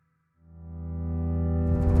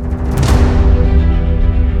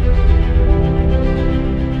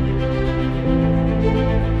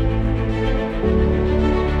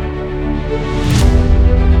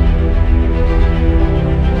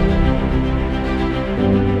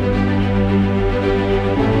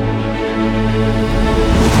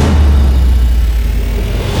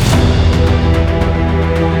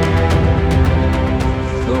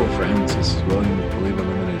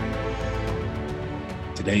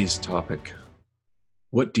Today's topic: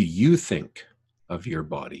 what do you think of your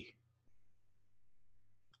body?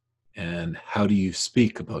 And how do you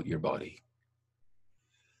speak about your body?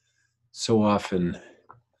 So often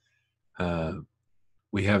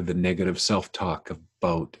we have the negative self-talk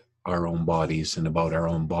about our own bodies and about our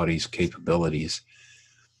own body's capabilities.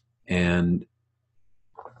 And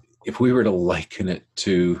if we were to liken it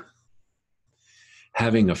to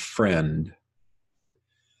having a friend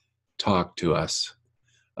talk to us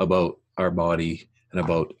about our body and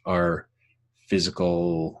about our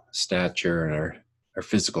physical stature and our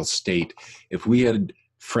physical state, if we had a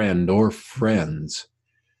friend or friends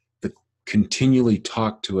that continually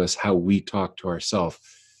talk to us how we talk to ourselves,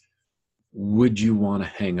 would you want to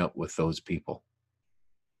hang out with those people?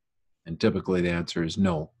 And typically the answer is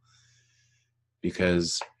no,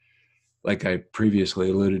 because like I previously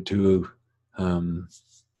alluded to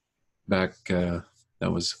back, that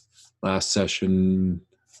was last session,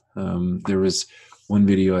 there was one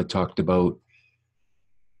video I talked about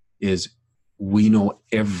is we know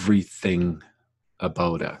everything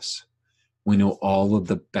about us. We know all of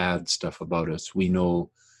the bad stuff about us. We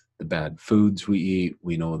know the bad foods we eat.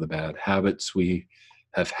 We know the bad habits we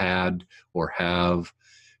have had or have.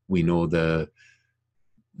 We know the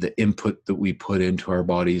input that we put into our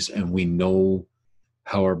bodies, and we know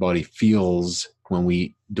how our body feels when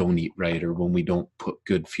we don't eat right or when we don't put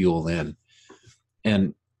good fuel in.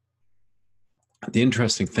 And the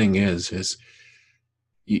interesting thing is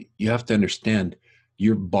you have to understand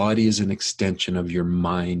your body is an extension of your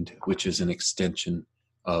mind, which is an extension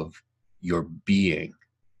of your being.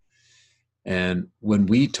 And when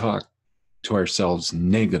we talk to ourselves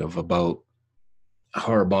negative about how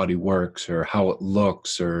our body works or how it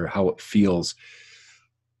looks or how it feels,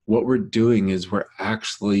 what we're doing is we're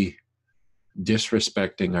actually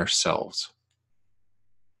disrespecting ourselves.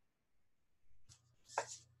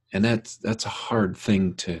 And that's a hard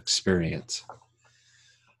thing to experience.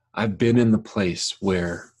 I've been in the place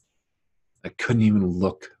where I couldn't even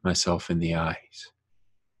look myself in the eyes.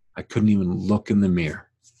 I couldn't even look in the mirror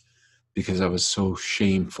because I was so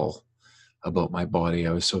shameful about my body.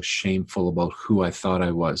 I was so shameful about who I thought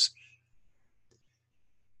I was.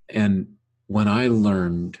 And when I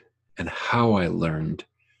learned and how I learned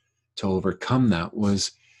to overcome that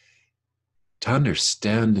was to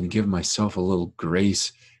understand and give myself a little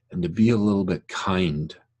grace and to be a little bit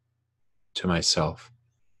kind to myself.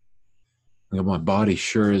 My body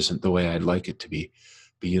sure isn't the way I'd like it to be,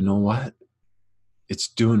 but you know what? It's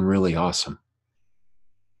doing really awesome.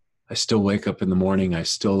 I still wake up in the morning. I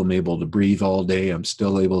still am able to breathe all day. I'm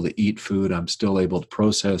still able to eat food. I'm still able to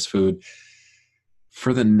process food.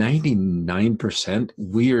 For the 99%,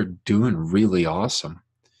 we are doing really awesome.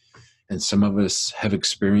 And some of us have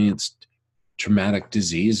experienced traumatic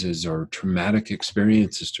diseases or traumatic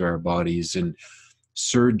experiences to our bodies and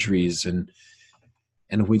surgeries. And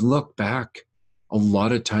if we look back, a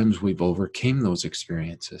lot of times we've overcame those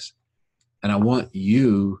experiences. And I want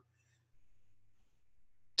you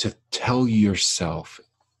to tell yourself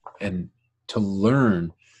and to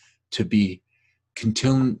learn to be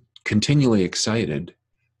continually excited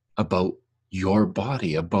about your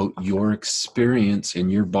body, about your experience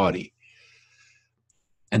in your body,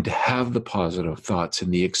 and to have the positive thoughts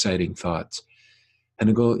and the exciting thoughts, and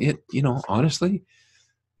to go, honestly,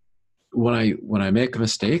 when I make a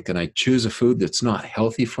mistake and I choose a food that's not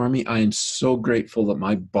healthy for me, I am so grateful that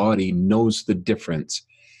my body knows the difference,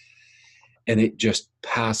 and it just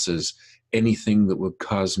passes anything that would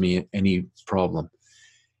cause me any problem.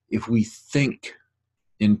 If we think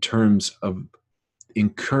in terms of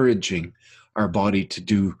encouraging our body to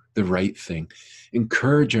do the right thing,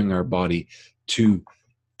 encouraging our body to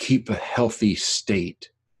keep a healthy state,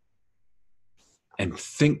 and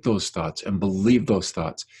think those thoughts and believe those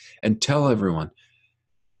thoughts and tell everyone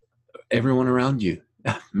around you,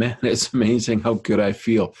 man, it's amazing how good I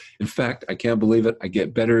feel. In fact, I can't believe it. I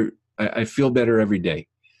get better. I feel better every day.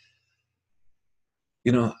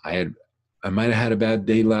 I might have had a bad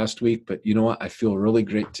day last week, but you know what? I feel really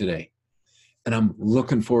great today. And I'm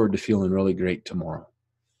looking forward to feeling really great tomorrow.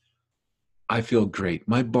 I feel great.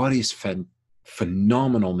 My body's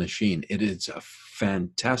phenomenal machine. It is a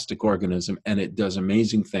fantastic organism, and it does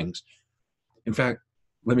amazing things. In fact,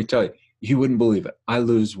 let me tell you, you wouldn't believe it. I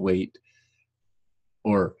lose weight,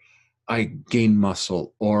 or I gain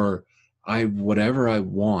muscle, or whatever I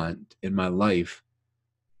want in my life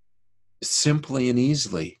simply and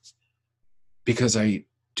easily because I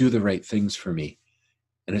do the right things for me.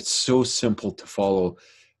 And it's so simple to follow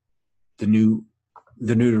the new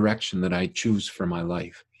direction that I choose for my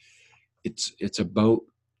life. It's about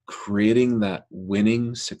creating that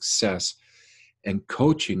winning success and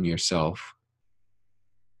coaching yourself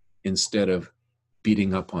instead of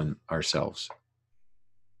beating up on ourselves.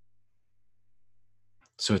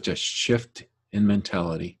 So it's a shift in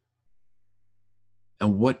mentality.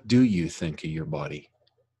 And what do you think of your body?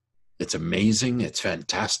 It's amazing. It's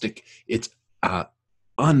fantastic. It's an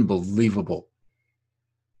unbelievable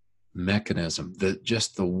mechanism, that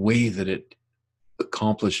just the way that it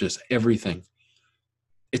accomplishes everything.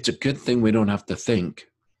 It's a good thing we don't have to think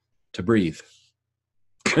to breathe,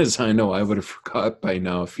 because I know I would have forgot by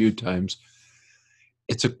now a few times.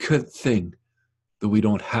 It's a good thing that we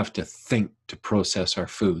don't have to think to process our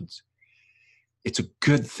foods. It's a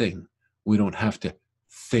good thing we don't have to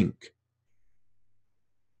think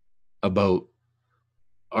about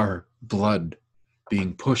our blood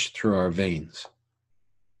being pushed through our veins.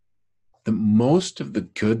 The most of the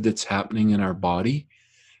good that's happening in our body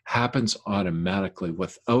happens automatically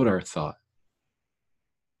without our thought.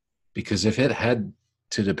 Because if it had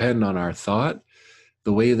to depend on our thought,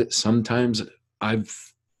 the way that sometimes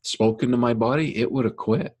I've spoken to my body, it would have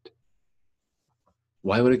quit.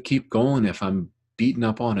 Why would it keep going if I'm beating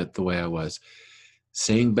up on it the way I was?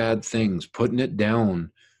 Saying bad things, putting it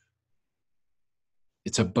down.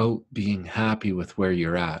 It's about being happy with where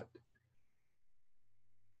you're at.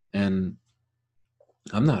 And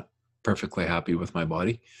I'm not perfectly happy with my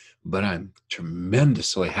body, but I'm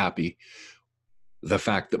tremendously happy the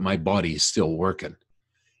fact that my body is still working.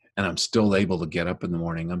 And I'm still able to get up in the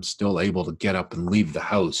morning. I'm still able to get up and leave the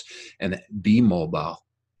house and be mobile.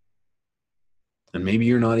 And maybe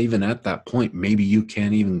you're not even at that point. Maybe you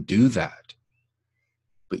can't even do that.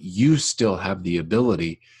 But you still have the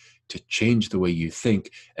ability to change the way you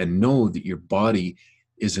think and know that your body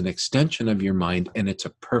is an extension of your mind, and it's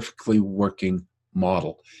a perfectly working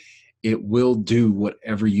model. It will do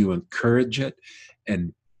whatever you encourage it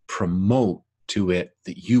and promote to it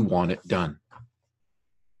that you want it done.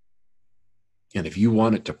 And if you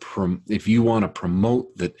want it to, if you want to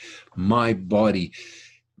promote that my body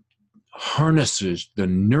harnesses the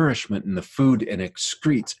nourishment in the food and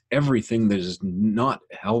excretes everything that is not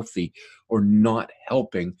healthy or not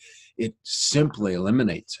helping, it simply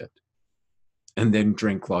eliminates it. And then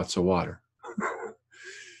drink lots of water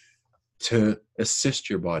to assist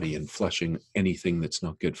your body in flushing anything that's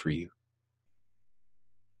not good for you.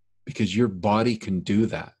 Because your body can do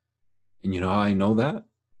that. And you know how I know that?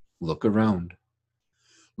 Look around.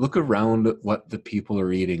 Look around at what the people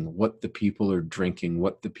are eating, what the people are drinking,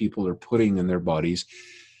 what the people are putting in their bodies.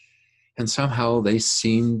 And somehow they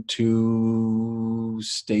seem to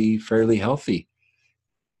stay fairly healthy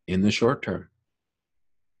in the short term.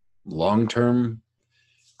 Long term,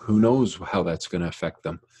 who knows how that's going to affect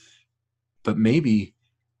them. But maybe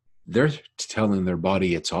they're telling their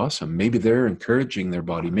body it's awesome. Maybe they're encouraging their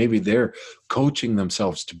body. Maybe they're coaching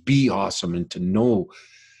themselves to be awesome and to know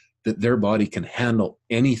that their body can handle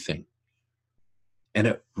anything. And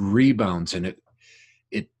it rebounds, and it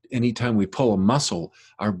anytime we pull a muscle,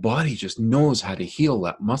 our body just knows how to heal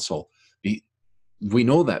that muscle. We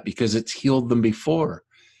know that because it's healed them before.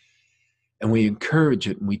 And we encourage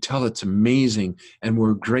it, and we tell it's amazing, and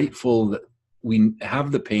we're grateful that we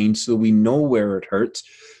have the pain so we know where it hurts,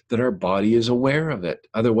 that our body is aware of it.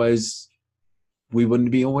 Otherwise, we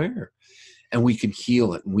wouldn't be aware. And we can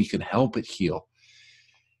heal it, and we can help it heal.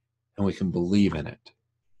 And we can believe in it.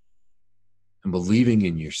 And believing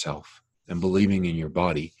in yourself and believing in your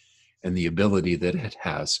body and the ability that it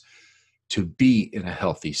has to be in a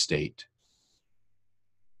healthy state.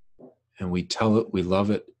 And we tell it we love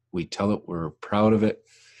it. We tell it we're proud of it.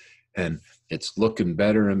 And it's looking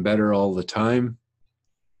better and better all the time.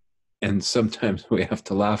 And sometimes we have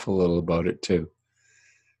to laugh a little about it too.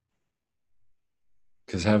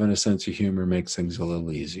 Because having a sense of humor makes things a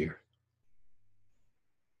little easier.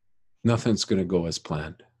 Nothing's going to go as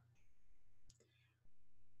planned.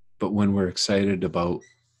 But when we're excited about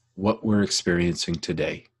what we're experiencing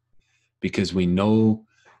today, because we know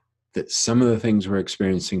that some of the things we're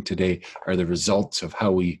experiencing today are the results of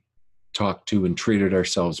how we talked to and treated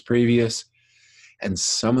ourselves previous, and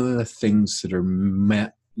some of the things that are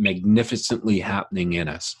magnificently happening in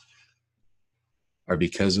us are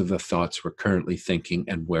because of the thoughts we're currently thinking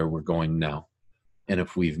and where we're going now. And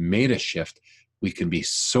if we've made a shift, we can be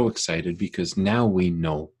so excited because now we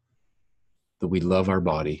know that we love our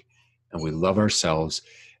body and we love ourselves,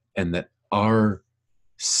 and that our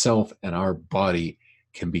self and our body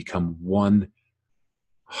can become one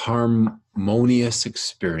harmonious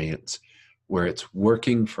experience where it's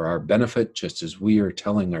working for our benefit, just as we are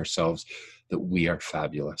telling ourselves that we are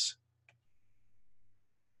fabulous.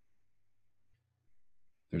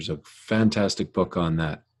 There's a fantastic book on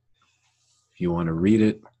that. If you want to read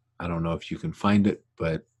it, I don't know if you can find it,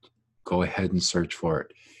 but go ahead and search for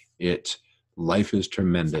it. It's Life is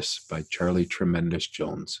Tremendous by Charlie Tremendous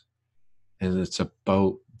Jones. And it's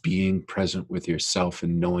about being present with yourself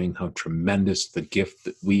and knowing how tremendous the gift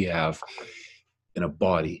that we have in a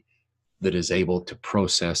body that is able to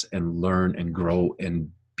process and learn and grow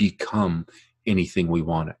and become anything we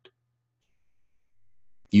want it.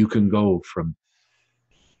 You can go from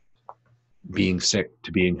being sick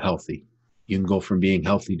to being healthy. You can go from being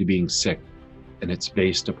healthy to being sick, and it's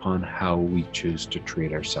based upon how we choose to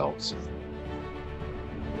treat ourselves.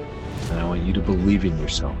 And I want you to believe in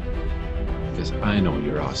yourself, because I know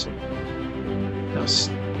you're awesome. Now,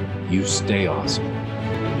 you stay awesome,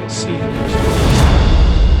 and we'll see you next time.